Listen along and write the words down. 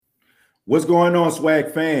What's going on,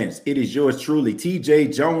 SWAC fans? It is yours truly,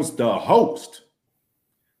 TJ Jones, the host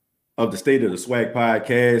of the State of the SWAC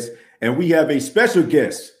podcast. And we have a special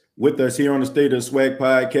guest with us here on the State of the SWAC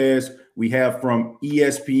podcast. We have from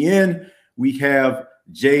ESPN, we have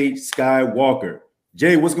Jay Skywalker.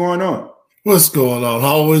 Jay, what's going on? What's going on?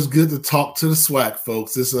 Always good to talk to the SWAC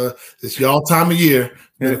folks. It's y'all time of year.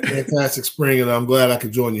 Been a fantastic spring, and I'm glad I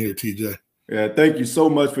could join you here, TJ. Yeah, thank you so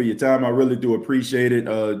much for your time. I really do appreciate it.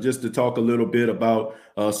 Just to talk a little bit about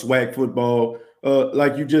SWAC football.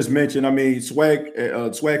 Like you just mentioned, I mean,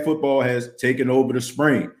 SWAC football has taken over the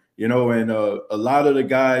spring, and a lot of the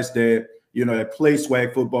guys that, that play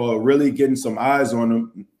SWAC football are really getting some eyes on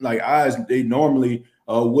them, like eyes they normally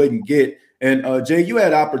wouldn't get. And Jay, you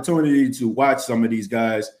had opportunity to watch some of these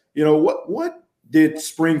guys. What did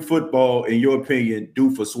spring football, in your opinion,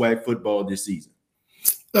 do for SWAC football this season?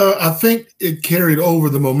 I think it carried over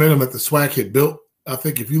the momentum that the SWAC had built. I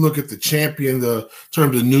think if you look at the champion, the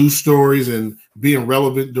terms of news stories and being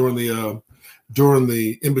relevant during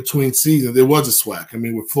the in-between season, there was a SWAC. I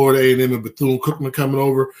mean, with Florida A&M and Bethune-Cookman coming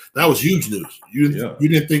over, that was huge news. You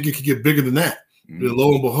didn't think it could get bigger than that. Mm-hmm.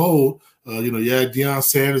 Lo and behold, you add Deion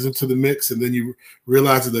Sanders into the mix, and then you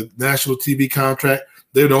realize that the national TV contract,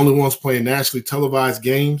 they're the only ones playing nationally televised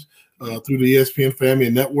games through the ESPN family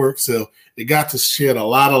and network. So it got to shed a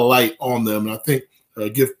lot of light on them. And I think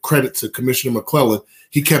give credit to Commissioner McClellan.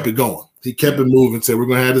 He kept it going. He kept it moving, said we're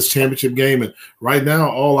going to have this championship game. And right now,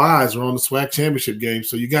 all eyes are on the SWAC championship game.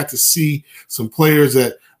 So you got to see some players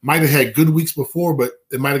that might have had good weeks before, but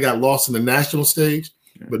they might have got lost in the national stage.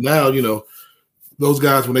 Yeah. But now, those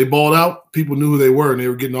guys, when they balled out, people knew who they were, and they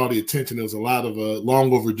were getting all the attention. There was a lot of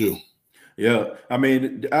long overdue. Yeah, I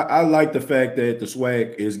mean, I like the fact that the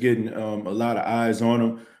SWAC is getting a lot of eyes on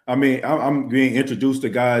them. I mean, I'm being introduced to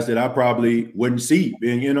guys that I probably wouldn't see.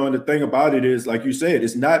 And, and the thing about it is, like you said,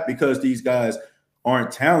 it's not because these guys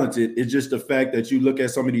aren't talented. It's just the fact that you look at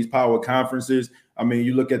some of these power conferences. I mean,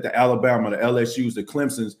 you look at the Alabama, the LSUs, the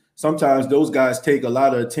Clemsons. Sometimes those guys take a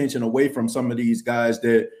lot of attention away from some of these guys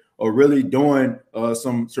that are really doing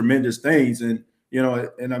some tremendous things. And,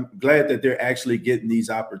 and I'm glad that they're actually getting these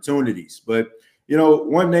opportunities. But,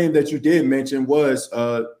 one name that you did mention was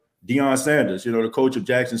Deion Sanders, the coach of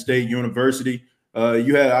Jackson State University.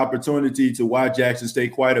 You had an opportunity to watch Jackson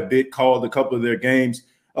State quite a bit, called a couple of their games.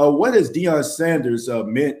 What has Deion Sanders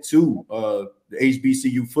meant to the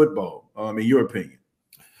HBCU football, in your opinion?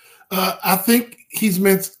 I think he's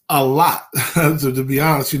meant a lot, to be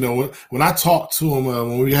honest. When I talked to him,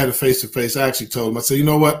 when we had a face-to-face, I actually told him, I said, you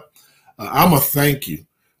know what? I'm going to thank you.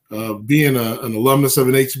 Being an alumnus of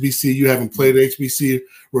an HBCU, having played at HBCU,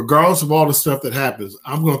 regardless of all the stuff that happens,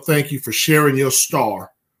 I'm going to thank you for sharing your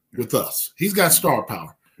star with us. He's got star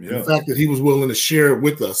power. Yeah. The fact that he was willing to share it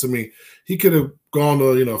with us. I mean, he could have gone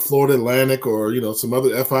to, Florida Atlantic or, some other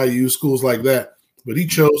FIU schools like that, but he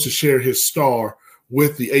chose to share his star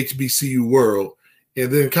with the HBCU world,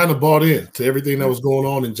 and then kind of bought in to everything that was going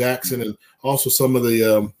on in Jackson, and also some of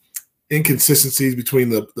the inconsistencies between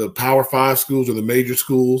the Power 5 schools or the major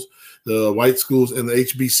schools, the white schools, and the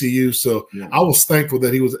HBCU. So yeah. I was thankful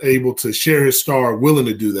that he was able to share his star, willing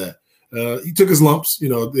to do that. He took his lumps, at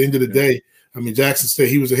the end of the day. I mean, Jackson State,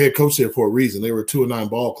 he was a head coach there for a reason. They were a 2-9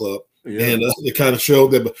 ball club, and they kind of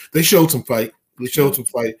showed that. But they showed some fight.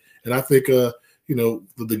 And I think,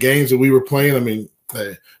 the games that we were playing, I mean,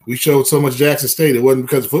 we showed so much Jackson State. It wasn't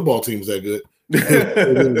because the football team was that good.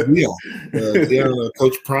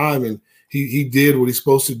 Coach Prime, and he did what he's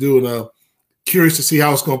supposed to do. And curious to see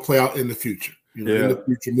how it's going to play out in the future. In the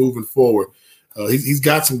future, moving forward, he's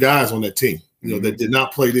got some guys on that team, that did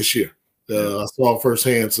not play this year. I saw it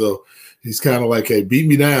firsthand. So he's kind of like, hey, beat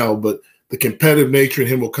me now, but the competitive nature in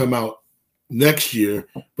him will come out next year.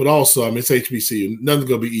 But also, I mean, it's HBCU. Nothing's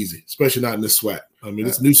going to be easy, especially not in this SWAC. I mean,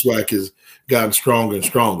 this new SWAC has gotten stronger and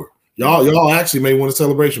stronger. Y'all actually may win a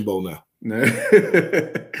Celebration Bowl now.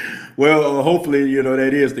 Well, hopefully,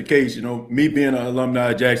 that is the case. Me being an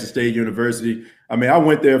alumni of Jackson State University, I mean, I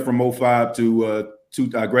went there from 2005 to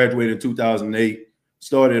I graduated in 2008.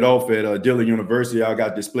 Started off at Dillon University. I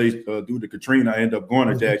got displaced due to Katrina. I ended up going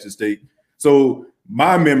to Jackson State. So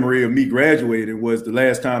my memory of me graduating was the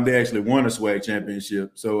last time they actually won a SWAC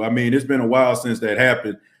championship. So, I mean, it's been a while since that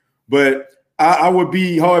happened. But I would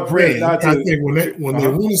be hard-pressed not to. I think when they won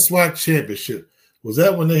the SWAC championship, was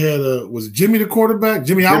that when they had was Jimmy the quarterback?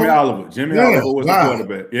 Jimmy Oliver was the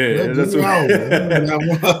quarterback. Yeah, that's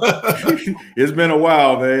it's been a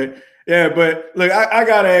while, man. Yeah, but look, I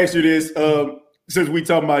gotta ask you this. Since we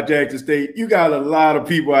talking about Jackson State, you got a lot of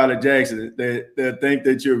people out of Jackson that think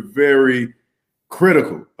that you're very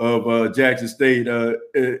critical of Jackson State,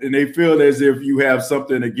 and they feel as if you have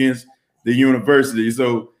something against the university.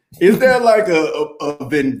 So is there like a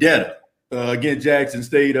vendetta against Jackson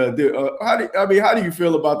State? How do you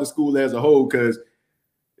feel about the school as a whole? Because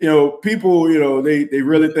people, they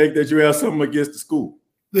really think that you have something against the school.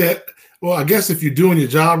 Yeah. Well, I guess if you're doing your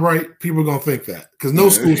job right, people are gonna think that, because no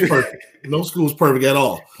school's perfect. No school's perfect at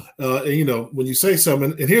all. And when you say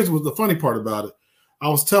something, and here's what the funny part about it. I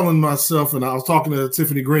was telling myself, and I was talking to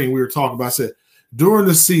Tiffany Green, we were talking about, I said, during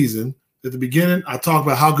the season, at the beginning, I talked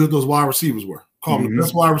about how good those wide receivers were. Called them the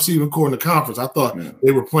best wide receiving core in the conference. I thought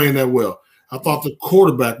they were playing that well. I thought the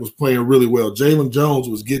quarterback was playing really well. Jalen Jones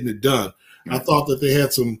was getting it done. I thought that they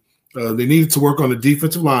had some they needed to work on the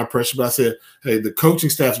defensive line pressure, but I said, hey, the coaching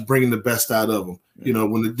staff's bringing the best out of them.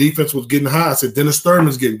 When the defense was getting high, I said, Dennis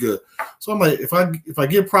Thurman's getting good. So I'm like, if I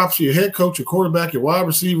give props to your head coach, your quarterback, your wide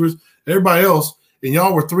receivers, everybody else, and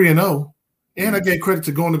y'all were 3-0, and I gave credit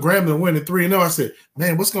to going to Grambling and winning 3-0, I said,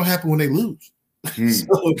 man, what's going to happen when they lose?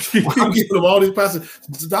 So I'm giving them all these passes.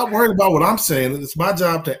 Stop worrying about what I'm saying. It's my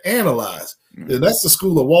job to analyze. And that's the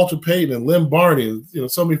school of Walter Payton and Lynn Barney,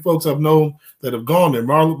 and so many folks I've known that have gone there.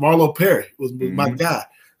 Marlo Perry was my guy,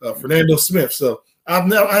 Fernando Smith. So I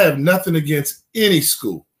have nothing against any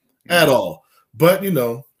school at all. But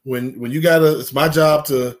when you gotta, it's my job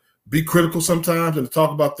to be critical sometimes and to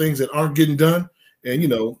talk about things that aren't getting done. And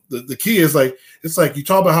the key is it's like you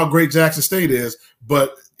talk about how great Jackson State is,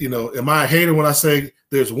 but am I a hater when I say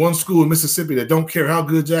there's one school in Mississippi that don't care how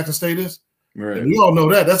good Jackson State is? Right. And we all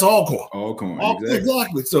know that. That's Alcorn. Alcorn,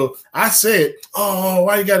 exactly. So I said, oh,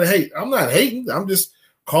 why you got to hate? I'm not hating. I'm just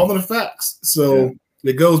calling the facts. So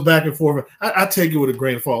it goes back and forth. I take it with a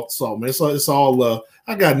grain of salt, man. It's all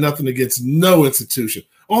I got nothing against no institution.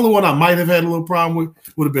 Only one I might have had a little problem with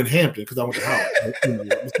would have been Hampton, because I went to Howard.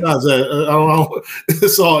 Besides that, I don't know.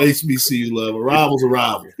 It's all HBCU love. A rival's a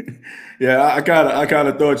rival. Yeah, I kind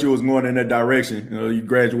of thought you was going in that direction. You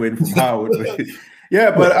graduated from Howard. Yeah,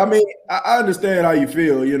 but I mean, I understand how you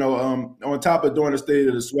feel. On top of doing the State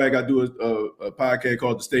of the SWAC, I do a podcast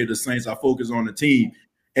called The State of the Saints. I focus on the team,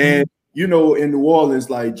 and in New Orleans,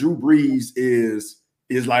 like Drew Brees is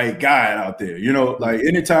like God out there. Like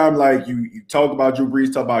anytime like you talk about Drew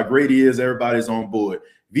Brees, talk about how great he is, everybody's on board.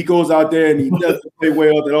 If he goes out there and he doesn't play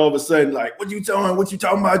well, then all of a sudden, like, what you talking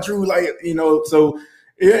about, Drew? Like, so.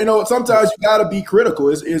 Sometimes you got to be critical.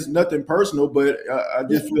 It's nothing personal, but I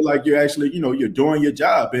just feel like you're actually, you're doing your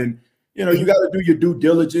job, and you got to do your due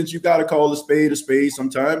diligence. You got to call a spade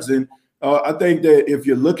sometimes. And I think that if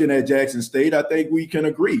you're looking at Jackson State, I think we can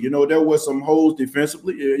agree. There was some holes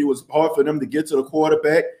defensively. It was hard for them to get to the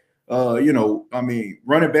quarterback.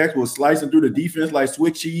 Running backs was slicing through the defense like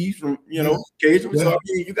Swiss cheese from occasionally. So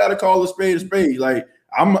you got to call a spade. Like,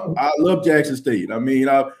 I love Jackson State. I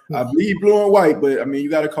bleed blue and white, but you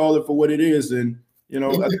got to call it for what it is. And here's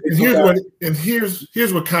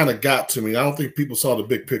what kind of got to me. I don't think people saw the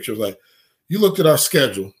big picture. Like, you looked at our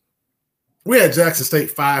schedule. We had Jackson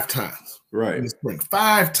State 5 times, right, in the spring,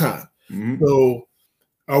 5 times. So,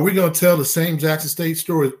 are we going to tell the same Jackson State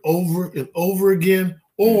story over and over again,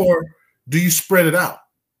 or do you spread it out?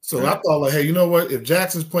 So I thought, like, hey, you know what? If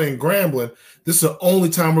Jackson's playing Grambling, this is the only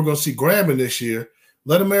time we're going to see Grambling this year.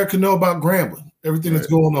 Let America know about Grambling, everything that's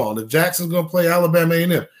going on. If Jackson's going to play Alabama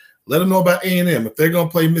A&M, let them know about A&M. If they're going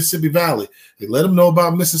to play Mississippi Valley, let them know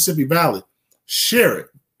about Mississippi Valley. Share it.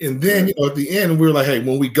 And then, at the end, we were like, hey,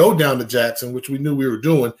 when we go down to Jackson, which we knew we were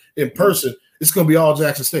doing in person, it's going to be all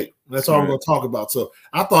Jackson State. And that's all we're going to talk about. So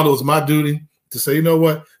I thought it was my duty to say, you know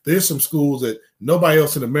what? There's some schools that nobody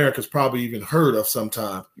else in America has probably even heard of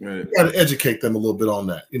sometime. Right. You got to educate them a little bit on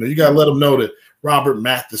that. You got to let them know that Robert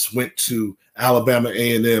Mathis went to Alabama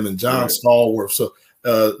A&M and John Stallworth. So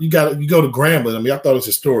you go to Grambling. I thought it was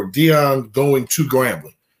historic. Deion going to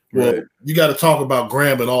Grambling. Well, you got to talk about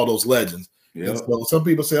Grambling, all those legends. And so some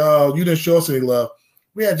people say, oh, you didn't show us any love.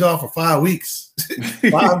 We had y'all for 5 weeks.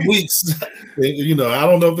 5 weeks. I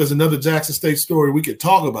don't know if there's another Jackson State story we could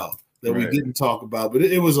talk about that we didn't talk about, but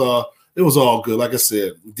it was all good. Like I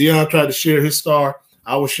said, Deion tried to share his star.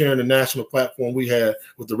 I was sharing the national platform we had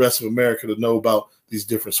with the rest of America to know about these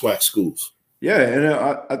different SWAC schools. Yeah, and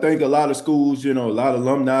I think a lot of schools, a lot of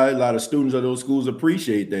alumni, a lot of students of those schools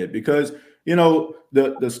appreciate that, because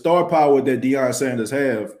the star power that Deion Sanders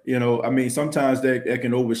have, sometimes that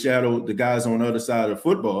can overshadow the guys on the other side of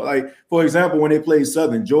football. Like, for example, when they played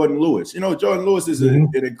Southern, Jordan Lewis. Jordan Lewis is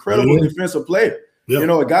an incredible defensive player. Yep.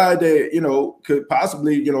 A guy that, could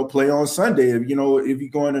possibly, play on Sunday. If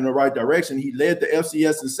he's going in the right direction. He led the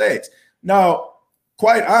FCS in sacks. Now,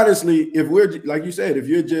 quite honestly, if we're, like you said, if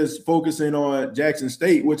you're just focusing on Jackson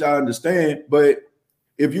State, which I understand, but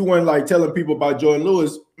if you weren't like telling people about Jordan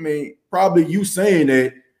Lewis, probably you saying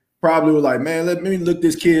that probably were like, man, let me look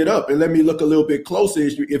this kid up and let me look a little bit closer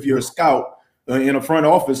if you're a scout in a front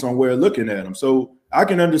office somewhere looking at him. So I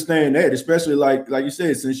can understand that, especially like you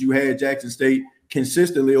said, since you had Jackson State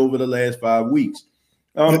consistently over the last 5 weeks.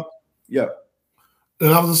 Yeah. And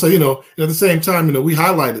I was gonna say, at the same time, we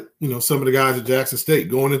highlighted, some of the guys at Jackson State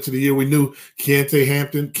going into the year. We knew Keontae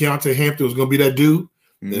Hampton was going to be that dude,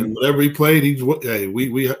 and whenever he played,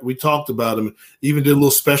 we talked about him. Even did a little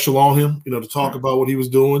special on him, to talk about what he was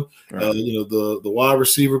doing. Right. The wide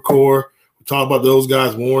receiver core. We talked about those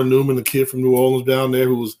guys. Warren Newman, the kid from New Orleans down there,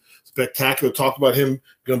 who was spectacular. Talked about him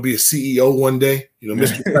going to be a CEO one day.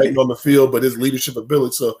 Mr. Titan on the field, but his leadership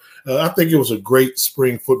ability. So I think it was a great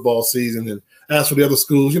spring football season. And as for the other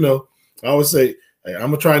schools, I always say, hey,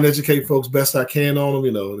 I'm gonna try and educate folks best I can on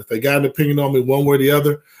them. If they got an opinion on me one way or the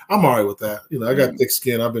other, I'm all right with that. I got thick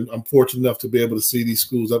skin. I'm fortunate enough to be able to see these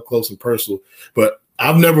schools up close and personal. But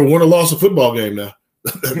I've never won or lost a football game now.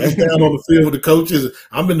 That's down on the field with the coaches.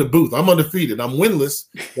 I'm in the booth. I'm undefeated. I'm winless,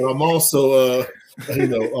 but I'm also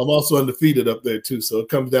I'm also undefeated up there too. So it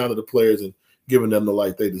comes down to the players and giving them the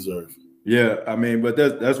light they deserve. Yeah, but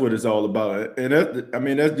that's what it's all about, and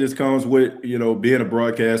that just comes with being a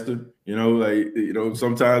broadcaster.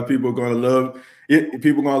 Sometimes people are gonna love it.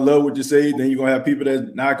 People are gonna love what you say. Then you're gonna have people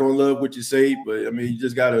that's not gonna love what you say. But you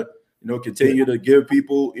just gotta continue to give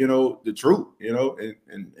people the truth.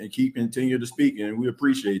 And continue to speak, and we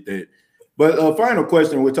appreciate that. But final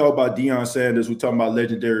question: we're talking about Deion Sanders. We're talking about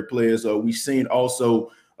legendary players. We've seen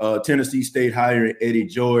also Tennessee State hiring Eddie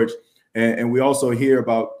George, and we also hear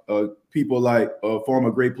about people like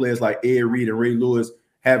former great players like Ed Reed and Ray Lewis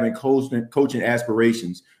having coaching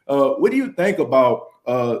aspirations. What do you think about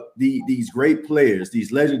these great players,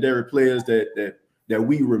 these legendary players that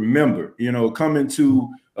we remember, coming to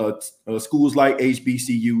schools like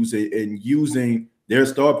HBCUs and using their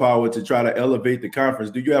star power to try to elevate the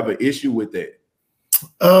conference? Do you have an issue with that?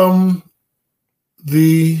 I'm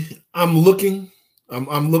looking, I'm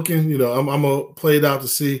gonna play it out to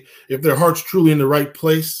see if their heart's truly in the right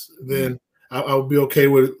place. Then I'll be okay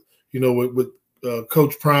with with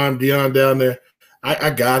Coach Prime, Deion down there.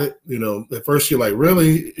 I got it. At first you're like,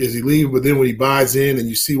 really, is he leaving? But then when he buys in and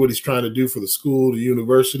you see what he's trying to do for the school, the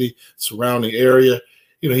university, surrounding area,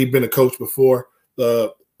 he'd been a coach before.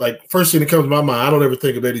 First thing that comes to my mind, I don't ever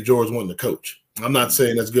think of Eddie George wanting to coach. I'm not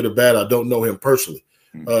saying that's good or bad. I don't know him personally,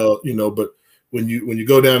 but when you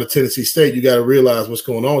go down to Tennessee State, you got to realize what's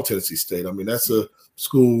going on at Tennessee State. That's a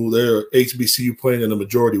school, they're HBCU playing in a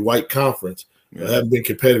majority white conference. Haven't been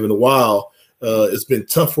competitive in a while. It's been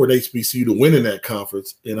tough for an HBCU to win in that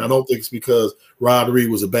conference, and I don't think it's because Rod Reed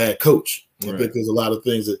was a bad coach. I think there's a lot of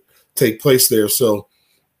things that take place there. So,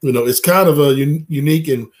 it's kind of a unique.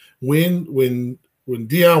 And when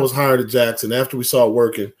Deion was hired at Jackson, after we saw it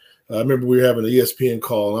working, I remember we were having an ESPN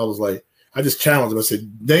call, and I was like, I just challenged him. I said,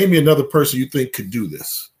 name me another person you think could do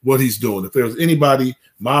this, what he's doing. If there was anybody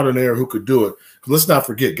modern era who could do it, because let's not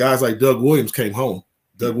forget, guys like Doug Williams came home.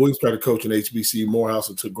 Doug Williams started coaching HBCU, Morehouse,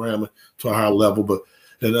 and took Grambling to a higher level. But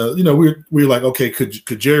we were like, okay,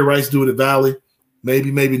 could Jerry Rice do it at Valley?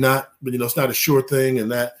 Maybe, maybe not. But it's not a sure thing.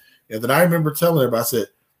 And then I remember telling everybody, I said,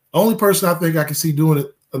 only person I think I can see doing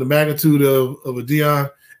it of the magnitude of a Deion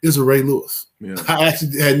is a Ray Lewis. Yeah. I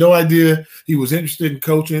actually had no idea he was interested in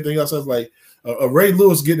coaching anything else. I was like, a Ray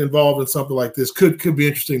Lewis getting involved in something like this could be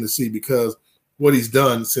interesting to see, because what he's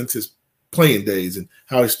done since his playing days and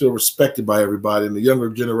how he's still respected by everybody, and the younger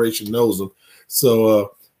generation knows him.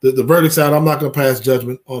 So the verdict's out. I'm not going to pass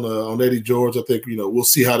judgment on Eddie George. I think we'll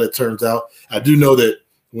see how that turns out. I do know that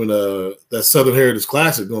when that Southern Heritage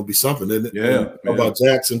Classic going to be something, isn't it? Yeah. How about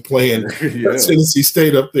Jackson playing Tennessee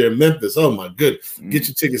State up there in Memphis? Oh my goodness! Get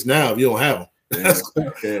your tickets now if you don't have them. That's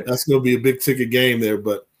going to be a big ticket game there,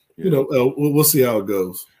 but we'll see how it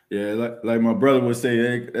goes. Yeah, like my brother would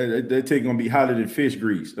say, that take gonna be hotter than fish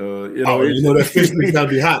grease. That fish grease gotta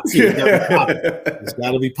be hot too. It's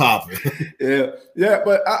gotta be popping. Yeah.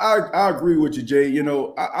 But I agree with you, Jay.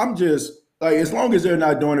 I'm just like, as long as they're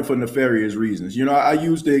not doing it for nefarious reasons. I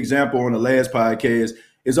used the example on the last podcast.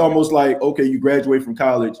 It's almost like, okay, you graduate from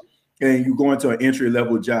college and you go into an entry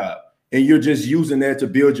level job, and you're just using that to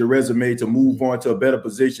build your resume to move on to a better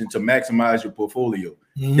position to maximize your portfolio.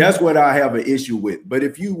 Mm-hmm. That's what I have an issue with. But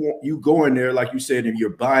if you go in there, like you said, and you're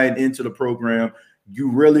buying into the program,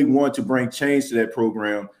 you really want to bring change to that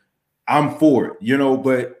program, I'm for it,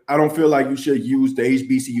 but I don't feel like you should use the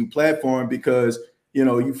HBCU platform because,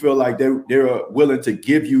 you feel like they're willing to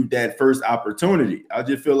give you that first opportunity. I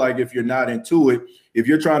just feel like if you're not into it, if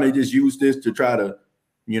you're trying to just use this to try to,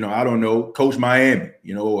 I don't know, coach Miami,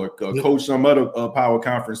 or coach some other power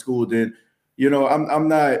conference school, then I'm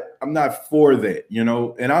not for that,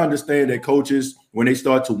 and I understand that coaches, when they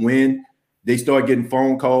start to win, they start getting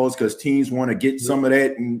phone calls because teams want to get some of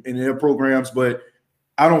that in their programs, but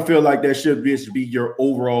I don't feel like that should be your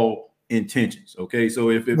overall intentions. Okay. So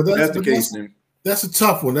if that's the case, then that's a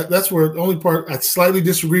tough one. That's where the only part I slightly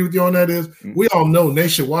disagree with you on that is we all know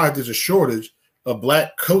nationwide there's a shortage of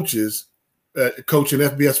black coaches coaching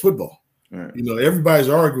FBS football. Right. Everybody's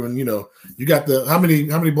arguing, you got how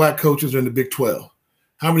many black coaches are in the Big 12?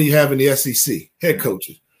 How many you have in the SEC? Head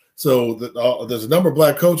coaches. So there's a number of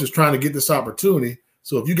black coaches trying to get this opportunity.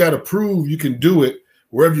 So if you got to prove you can do it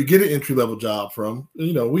wherever you get an entry-level job from,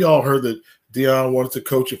 we all heard that Deion wanted to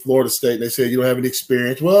coach at Florida State, and they said you don't have any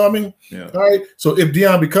experience. Well, all right. So if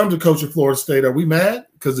Deion becomes a coach at Florida State, are we mad?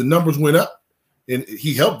 Because the numbers went up, and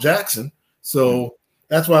he helped Jackson. So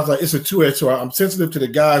that's why I was like, it's a two-edged sword. I'm sensitive to the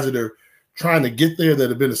guys that are trying to get there that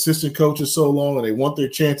have been assistant coaches so long, and they want their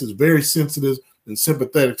chances, very sensitive and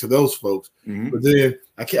sympathetic to those folks. Mm-hmm. But then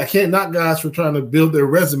I can't knock guys for trying to build their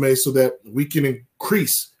resume so that we can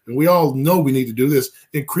increase, and we all know we need to do this,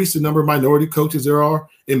 increase the number of minority coaches there are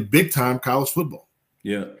in big-time college football.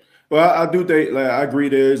 Yeah. Well, I do think, I agree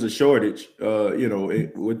there is a shortage,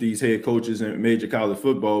 with these head coaches in major college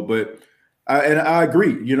football. But I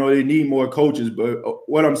agree, they need more coaches. But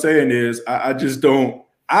what I'm saying is I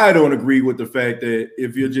don't agree with the fact that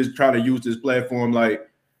if you're just trying to use this platform, I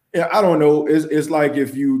don't know. It's like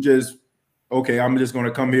if you just, okay, I'm just going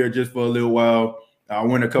to come here just for a little while. I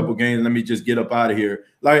win a couple games. Let me just get up out of here.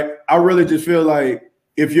 I really just feel like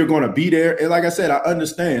if you're going to be there, and like I said, I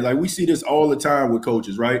understand. We see this all the time with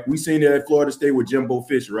coaches, right? We seen it at Florida State with Jimbo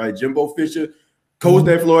Fisher, right? Jimbo Fisher coached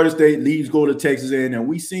at Florida State, leaves, go to Texas A&M. And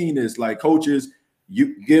we seen this, coaches,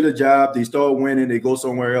 you get a job, they start winning, they go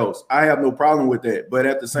somewhere else. I have no problem with that. But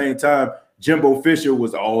at the same time, Jimbo Fisher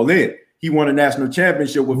was all in. He won a national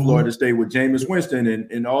championship with Florida State with Jameis Winston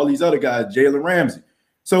and all these other guys, Jalen Ramsey.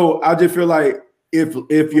 So I just feel like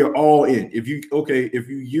if you're all in, if you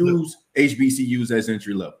use HBCUs as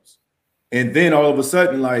entry levels, and then all of a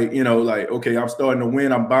sudden, okay, I'm starting to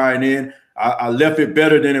win, I'm buying in, I left it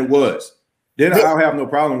better than it was, then I don't have no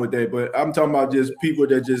problem with that. But I'm talking about just people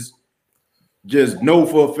that just know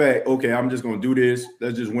for a fact, okay, I'm just going to do this.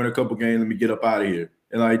 Let's just win a couple games. Let me get up out of here.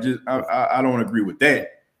 And I don't agree with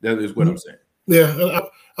that. That is what I'm saying. Yeah,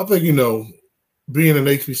 I think, being an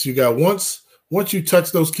HBCU guy, once you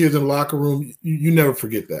touch those kids in the locker room, you never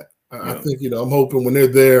forget that. I think, I'm hoping when they're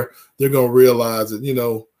there, they're going to realize that, they're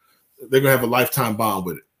going to have a lifetime bond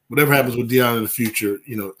with it. Whatever happens with Deion in the future,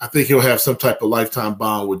 I think he'll have some type of lifetime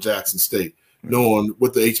bond with Jackson State, knowing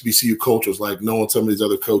what the HBCU culture is like, knowing some of these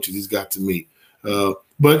other coaches he's got to meet.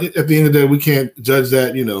 But at the end of the day, we can't judge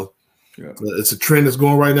that, It's a trend that's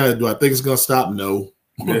going right now. Do I think it's going to stop? No.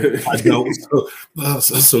 I don't.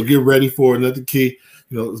 So get ready for it. Another key,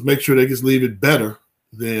 let's make sure they just leave it better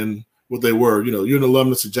than what they were. You're an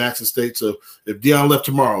alumnus of Jackson State. So if Deion left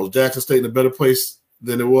tomorrow, is Jackson State in a better place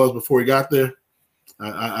than it was before he got there?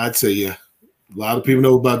 I'd say, yeah. A lot of people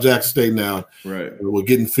know about Jackson State now. Right. We're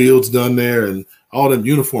getting fields done there and all them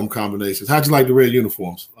uniform combinations. How'd you like the red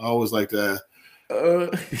uniforms? I always like to ask. I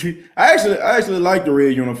actually like the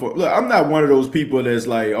red uniform. Look, I'm not one of those people that's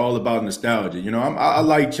all about nostalgia. I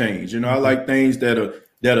like change. I like things that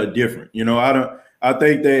are different. I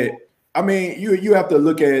think that. I mean, you have to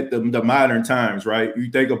look at the modern times, right?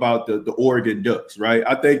 You think about the Oregon Ducks, right?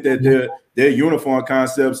 I think that their uniform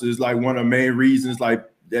concepts is one of the main reasons that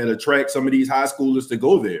attract some of these high schoolers to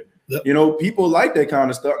go there. Yep. People like that kind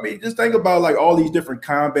of stuff. I mean, just think about all these different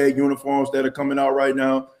combat uniforms that are coming out right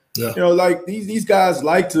now. Yeah. These guys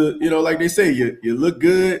like to, like they say, you look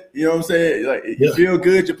good, you know what I'm saying? You feel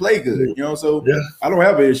good, you play good, so I don't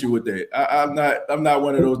have an issue with that. I'm not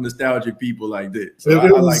one of those nostalgic people like that. So I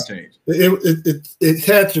like change. It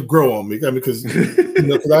had to grow on me. I mean, because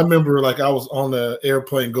I remember I was on the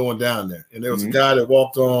airplane going down there, and there was a guy that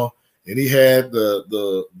walked on, and he had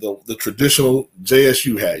the traditional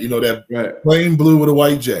JSU hat, that plain blue with a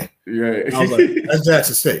white J. Right. I was like, that's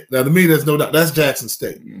Jackson State. Now, to me, there's no doubt. That's Jackson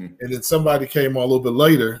State. Mm-hmm. And then somebody came on a little bit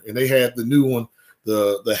later, and they had the new one,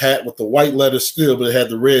 the hat with the white letters still, but it had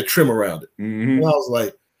the red trim around it. Mm-hmm. And I was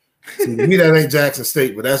like, to me, that ain't Jackson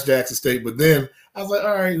State, but that's Jackson State. But then I was like,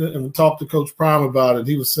 all right, and we talked to Coach Prime about it.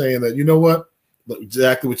 He was saying that, you know what?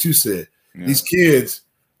 Exactly what you said. Yeah. These kids,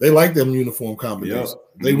 they like them uniform combinations. Yep.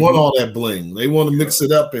 They want all that bling. They want to mix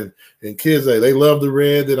it up. And kids, they love the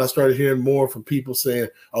red. Then I started hearing more from people saying,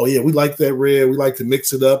 oh, yeah, we like that red. We like to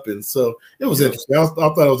mix it up. And so it was interesting. I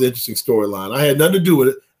thought it was an interesting storyline. I had nothing to do with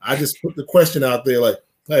it. I just put the question out there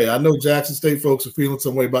hey, I know Jackson State folks are feeling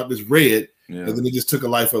some way about this red, Yeah. and then it just took a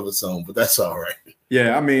life of its own. But that's all right.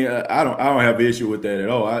 Yeah, I mean, I don't have an issue with that at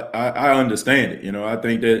all. I understand it. I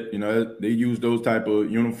think that they use those type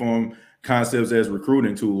of uniform concepts as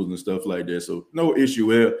recruiting tools and stuff like that. So no issue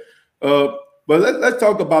there. But let's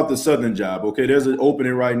talk about the Southern job. Okay, there's an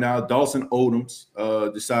opening right now. Dawson Odoms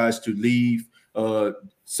decides to leave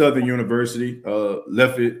Southern University.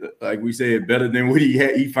 Left it, like we said, better than what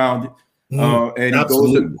he found it.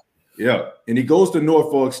 And he goes to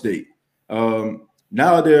Norfolk State.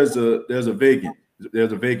 Now there's a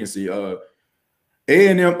vacancy.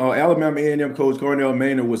 Alabama A&M coach Cornell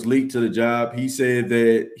Maynard was leaked to the job. He said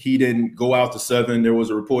that he didn't go out to Southern. There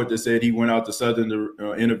was a report that said he went out to Southern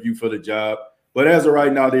to interview for the job. But as of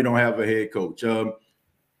right now, they don't have a head coach.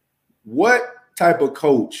 What type of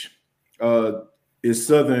coach is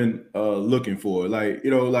Southern looking for?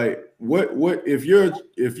 What if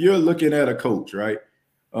you're looking at a coach, right?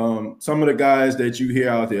 Some of the guys that you hear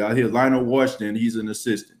out there, I hear Lionel Washington, he's an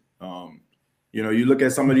assistant. You look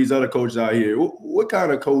at some of these other coaches out here. What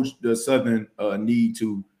kind of coach does Southern need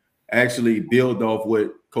to actually build off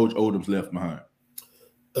what Coach Odoms left behind?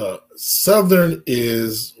 Southern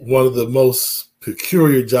is one of the most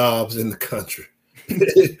peculiar jobs in the country.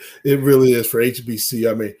 It really is for HBCU.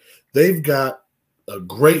 I mean, they've got a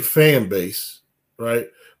great fan base, right?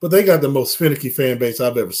 But they got the most finicky fan base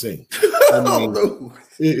I've ever seen. I mean,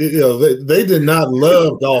 they did not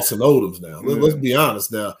love Dawson Odoms now. Let's be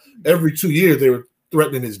honest now. Every 2 years, they were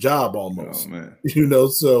threatening his job almost. Oh, man.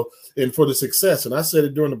 So, and for the success, and I said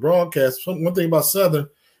it during the broadcast, one thing about Southern,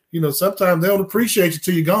 sometimes they don't appreciate you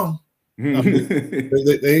till you're gone. I mean,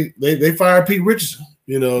 they fired Pete Richardson.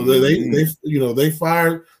 They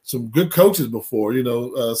fired some good coaches before.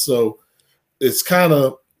 So it's kind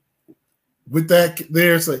of with that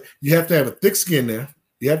there. It's like you have to have a thick skin there.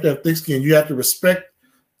 You have to have thick skin. You have to respect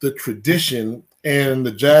the tradition and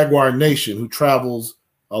the Jaguar Nation who travels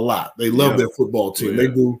a lot. They love their football team. They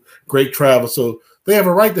do great travel, so they have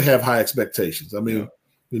a right to have high expectations. I mean.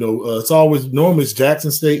 It's always normally it's Jackson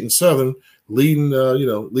State and Southern leading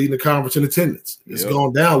the conference in attendance. It's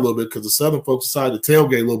gone down a little bit because the Southern folks decided to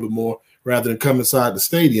tailgate a little bit more rather than come inside the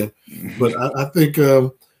stadium. But I think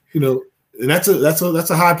and that's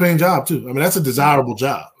a high paying job too. I mean, that's a desirable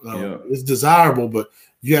job. It's desirable, but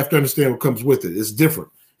you have to understand what comes with it. It's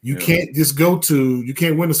different. You can't just you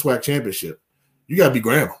can't win the SWAC championship. You got to be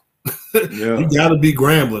Grambling. You got to be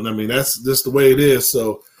Grambling. I mean, that's just the way it is.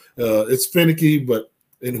 So it's finicky,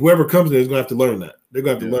 and whoever comes there is going to have to learn that. They're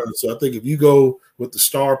going to have to learn. So I think if you go with the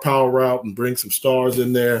star power route and bring some stars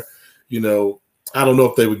in there, I don't know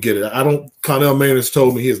if they would get it. Cornell Maynard has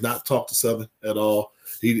told me he has not talked to Southern at all.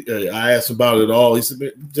 I asked him about it at all. He said,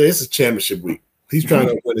 Jay, this is championship week. He's trying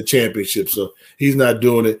to win the championship, so he's not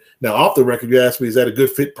doing it. Now, off the record, you asked me, is that a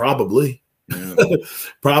good fit? Probably.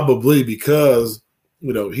 Probably because,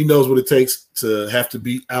 he knows what it takes to have to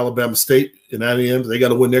beat Alabama State in IDM. They got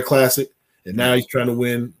to win their classic. And now he's trying to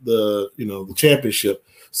win the championship.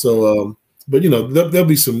 So, but there'll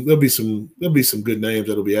be some good names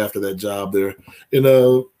that'll be after that job there. And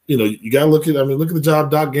you got to look at the job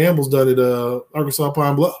Doc Gamble's done at Arkansas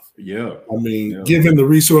Pine Bluff. Yeah, I mean, give him the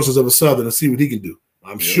resources of a Southern and see what he can do.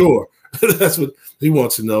 I'm sure that's what he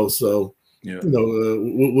wants to know. So,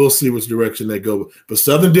 we'll see which direction they go. But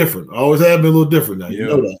Southern different, always have been a little different now. You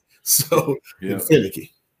know that. So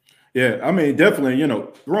finicky. Yeah, I mean, definitely,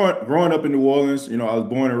 growing up in New Orleans, I was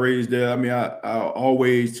born and raised there. I mean, I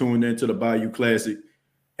always tuned into the Bayou Classic.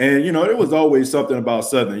 And, there was always something about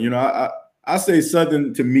Southern. I say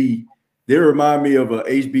Southern to me, they remind me of a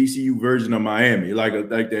HBCU version of Miami, like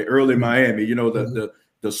the early Miami,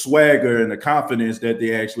 the swagger and the confidence that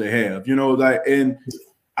they actually have, and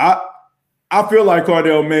I feel like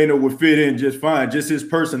Cornell Maynard would fit in just fine, just his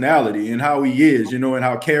personality and how he is, and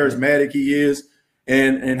how charismatic he is.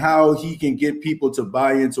 And how he can get people to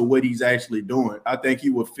buy into what he's actually doing. I think he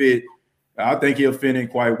will fit. I think he'll fit in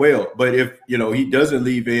quite well. But if he doesn't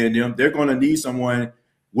leave A&M, they're going to need someone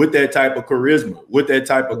with that type of charisma, with that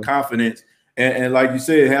type of confidence, and like you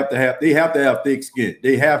said, they have to have thick skin.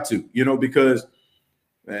 They have to, because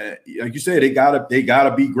like you said, they gotta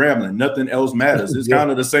be Grambling. Nothing else matters. It's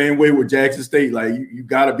kind of the same way with Jackson State. Like you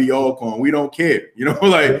gotta be Alcorn. We don't care.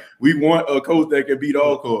 We want a coach that can beat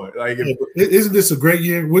Alcorn. Like, isn't this a great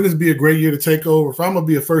year? Wouldn't this be a great year to take over? If I'm gonna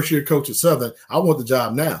be a first year coach at Southern, I want the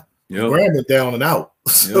job now. Grambling down and out.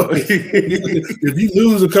 So if you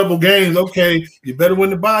lose a couple games, okay, you better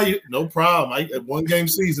win the Bayou. No problem. At 1 game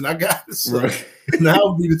season, I got it. So now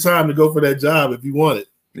would be the time to go for that job if you want it.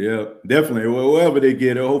 Yeah, definitely. Well, wherever they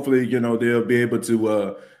get it, hopefully, they'll be able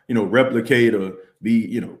to, replicate or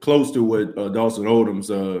be, close to what Dawson Odom's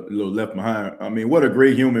little left behind. I mean, what a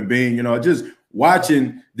great human being. Just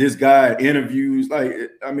watching this guy interviews,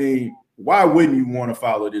 why wouldn't you want to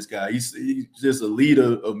follow this guy? He's just a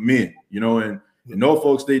leader of men, and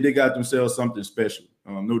Norfolk State, they got themselves something special.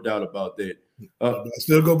 No doubt about that. I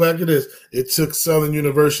still go back to this. It took Southern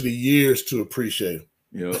University years to appreciate him.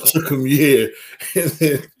 Yeah. It took him years. And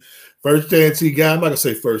then first chance he got, I'm not going to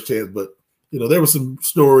say first chance, but, there were some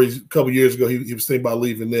stories a couple years ago. He was thinking about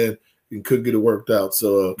leaving then and couldn't get it worked out.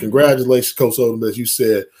 So congratulations, Coach Odom. As you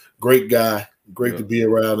said, great guy, great to be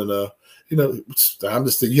around. And, I'm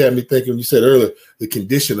just thinking, you had me thinking, you said earlier, the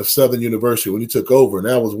condition of Southern University when he took over. And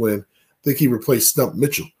that was when I think he replaced Stump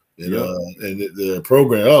Mitchell. And the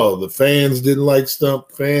program, the fans didn't like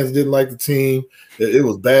Stump. Fans didn't like the team. It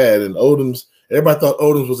was bad. And everybody thought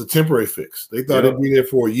Odoms was a temporary fix. They thought he'd be there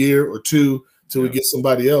for a year or two till we get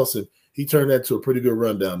somebody else. And he turned that to a pretty good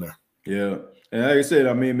run down there. Yeah. And like I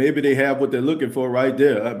said, maybe they have what they're looking for right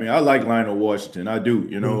there. I like Lionel Washington. I do.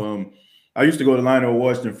 I used to go to Lionel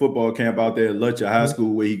Washington football camp out there at Lutcher High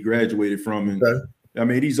School where he graduated from.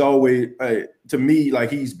 And he's always, to me,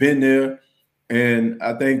 like he's been there. And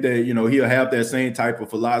I think that, he'll have that same type of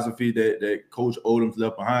philosophy that Coach Odom's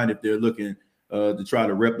left behind if they're looking to try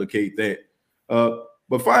to replicate that.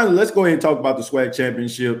 But finally, let's go ahead and talk about the SWAC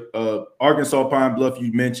championship. Arkansas Pine Bluff,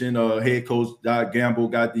 you mentioned, head coach Doc Gamble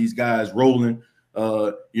got these guys rolling.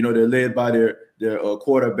 They're led by their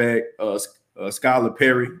quarterback, Skylar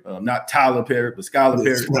Perry, not Tyler Perry, but Skylar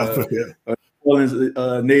Perry. Orleans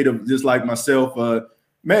native, just like myself.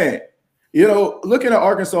 Looking at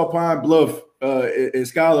Arkansas Pine Bluff and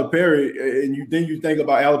Skylar Perry, and then you think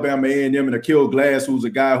about Alabama A&M and Akil Glass, who's a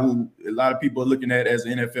guy who a lot of people are looking at as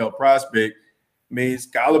an NFL prospect.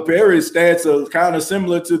 Skylar Perry's stats are kind of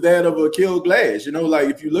similar to that of Akil Glass.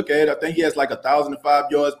 If you look at it, I think he has like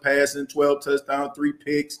 1,005 yards passing, 12 touchdowns, 3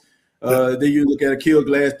 picks. Then you look at Akil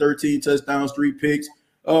Glass, 13 touchdowns, 3 picks.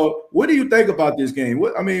 What do you think about this game?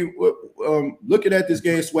 Looking at this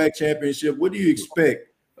game, SWAC championship, what do you expect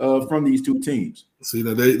from these two teams? See,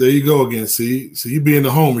 now there you go again. See, you being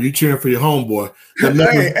the homer, you cheering for your homeboy.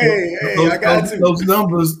 I got to.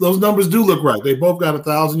 Those numbers do look right. They both got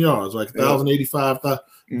 1,000 yards, like 1,085. But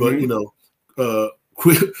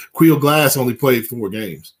Queel Glass only played 4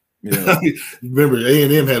 games. Yeah. Remember,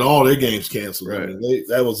 A&M had all their games canceled. Right.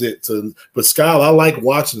 That was it. But Skylar, I like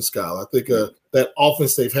watching Skylar. I think that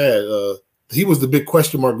offense they've had, he was the big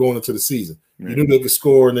question mark going into the season. You knew they could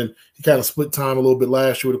score, and then he kind of split time a little bit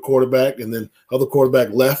last year with a quarterback, and then other quarterback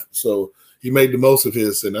left, so he made the most of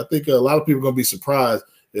his. And I think a lot of people are going to be surprised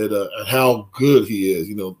at how good he is.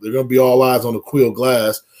 They're going to be all eyes on the Queel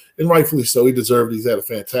Glass, and rightfully so. He deserved it. He's had a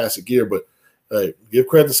fantastic year, but hey, give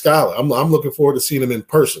credit to Skylar. I'm looking forward to seeing him in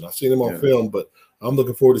person. I've seen him on film, but I'm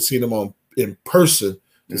looking forward to seeing him in person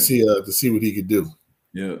to see what he could do.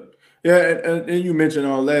 Yeah, and you mentioned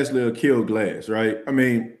lastly Akil Glass, right?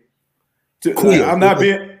 Queel. I'm not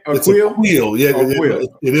being a Queel. Queel, Queel.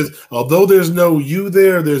 It is. Although there's no U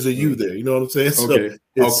there, there's a U there. You know what I'm saying? Okay. So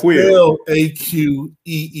it's spelled Aqueel.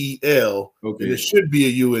 Okay. And there should be a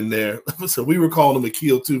U in there. So we were calling him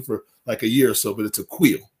Akil too for like a year or so, but it's a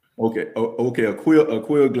Queel. Okay. A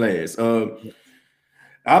Queel Glass.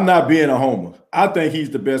 I'm not being a homer. I think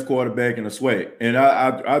he's the best quarterback in the SWAC, and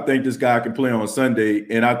I think this guy can play on Sunday,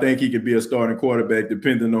 and I think he could be a starting quarterback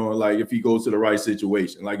depending on if he goes to the right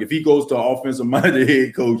situation. Like if he goes to an offensive-minded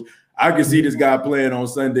head coach, I can see this guy playing on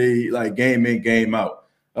Sunday game in, game out.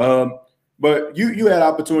 But you had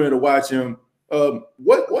opportunity to watch him.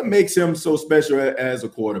 What makes him so special as a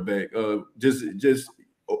quarterback? Just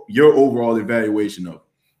your overall evaluation of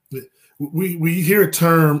him. We hear a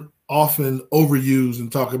term often overused and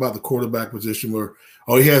talk about the quarterback position where,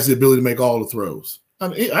 he has the ability to make all the throws.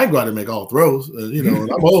 I go out and make all throws, and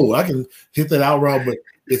I'm old. I can hit that out route, but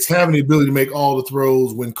it's having the ability to make all the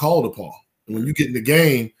throws when called upon. And when you get in the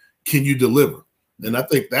game, can you deliver? And I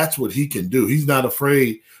think that's what he can do. He's not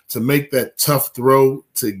afraid to make that tough throw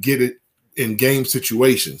to get it in game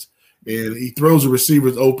situations. And he throws the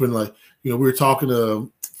receivers open. We were talking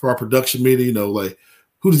for our production meeting,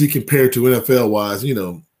 who does he compare to NFL-wise?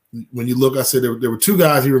 When you look, I said there were 2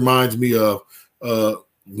 guys he reminds me of.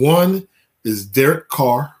 One is Derek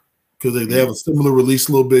Carr, because they have a similar release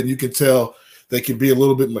a little bit, and you can tell they can be a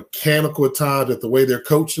little bit mechanical at times at the way they're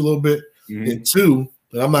coached a little bit. And 2,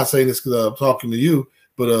 and I'm not saying this because I'm talking to you,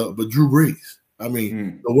 but Drew Brees.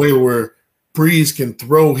 The way where Brees can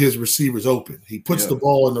throw his receivers open. He puts the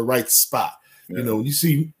ball in the right spot. You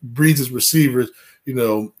see Brees' receivers,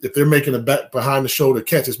 if they're making a back behind the shoulder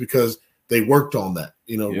catch, it's because they worked on that.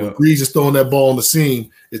 When Brees is throwing that ball on the seam,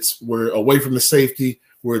 we're away from the safety.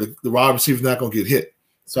 where the wide receiver's not going to get hit.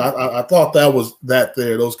 So I thought that was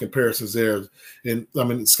those comparisons there. And, I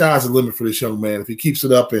mean, the sky's the limit for this young man. If he keeps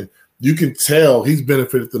it up, and you can tell he's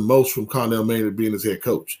benefited the most from Connell Maynard being his head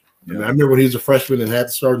coach. Yeah. I mean, I remember when he was a freshman and had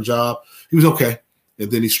the starting job, he was okay. And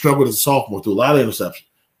then he struggled as a sophomore through a lot of interceptions.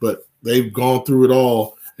 But they've gone through it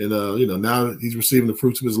all. And, now he's receiving the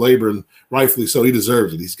fruits of his labor, and rightfully so. He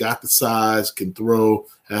deserves it. He's got the size, can throw,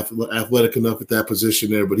 athletic enough at that position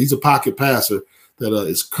there. But he's a pocket passer that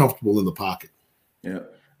is comfortable in the pocket. Yeah.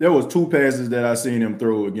 There was 2 passes that I seen him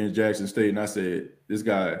throw against Jackson State, and I said, this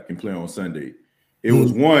guy can play on Sunday. It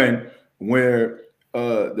was one where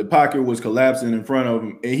the pocket was collapsing in front of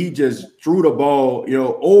him, and he just threw the ball,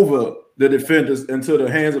 over the defenders into the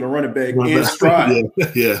hands of the running back in stride.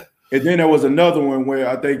 Yeah. And then there was another one where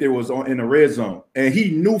I think they was in the red zone, and he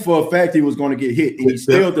knew for a fact he was going to get hit, and he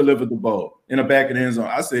still delivered the ball in the back of the end zone.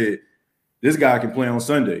 I said, this guy can play on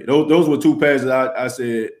Sunday. Those were 2 passes I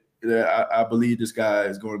said, that I believe this guy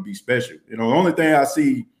is going to be special. The only thing I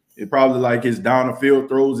see is probably like his down the field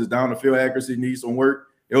throws, his down the field accuracy needs some work.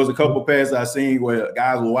 There was a couple of passes I seen where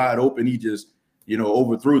guys were wide open. He just,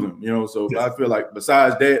 overthrew them, So I feel like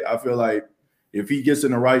besides that, I feel like if he gets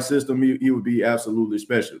in the right system, he would be absolutely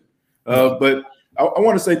special. But I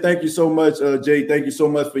want to say thank you so much, Jay. Thank you so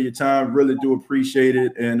much for your time. Really do appreciate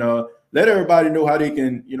it. And let everybody know how they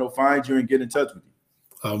can, find you and get in touch with you.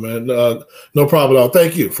 Oh, man, no problem at all.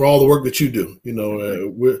 Thank you for all the work that you do.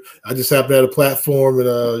 I just happen to have a platform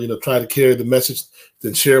and, try to carry the message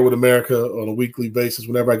and share with America on a weekly basis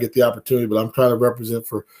whenever I get the opportunity. But I'm trying to represent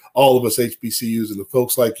for all of us HBCUs and the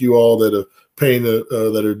folks like you all that are paying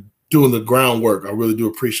that are doing the groundwork. I really do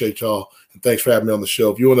appreciate y'all. And thanks for having me on the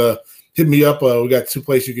show. If you want to hit me up, we got 2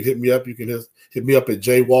 places you can hit me up. You can hit me up at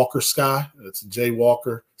Jay Walker Sky. That's Jay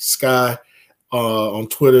Walker Sky. On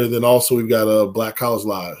Twitter. Then also we've got Black College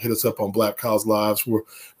Live. Hit us up on Black College Lives where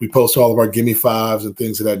we post all of our gimme fives and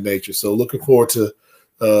things of that nature. So looking forward to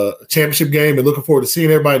a championship game and looking forward to seeing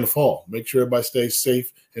everybody in the fall. Make sure everybody stays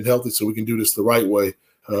safe and healthy so we can do this the right way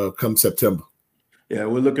come September. Yeah,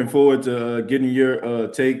 we're looking forward to getting your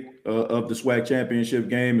take of the SWAC championship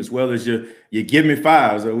game as well as your gimme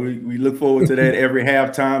fives. We look forward to that every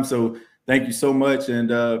halftime. So thank you so much. And,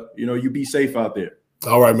 you be safe out there.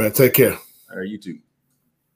 All right, man. Take care. All right, you too.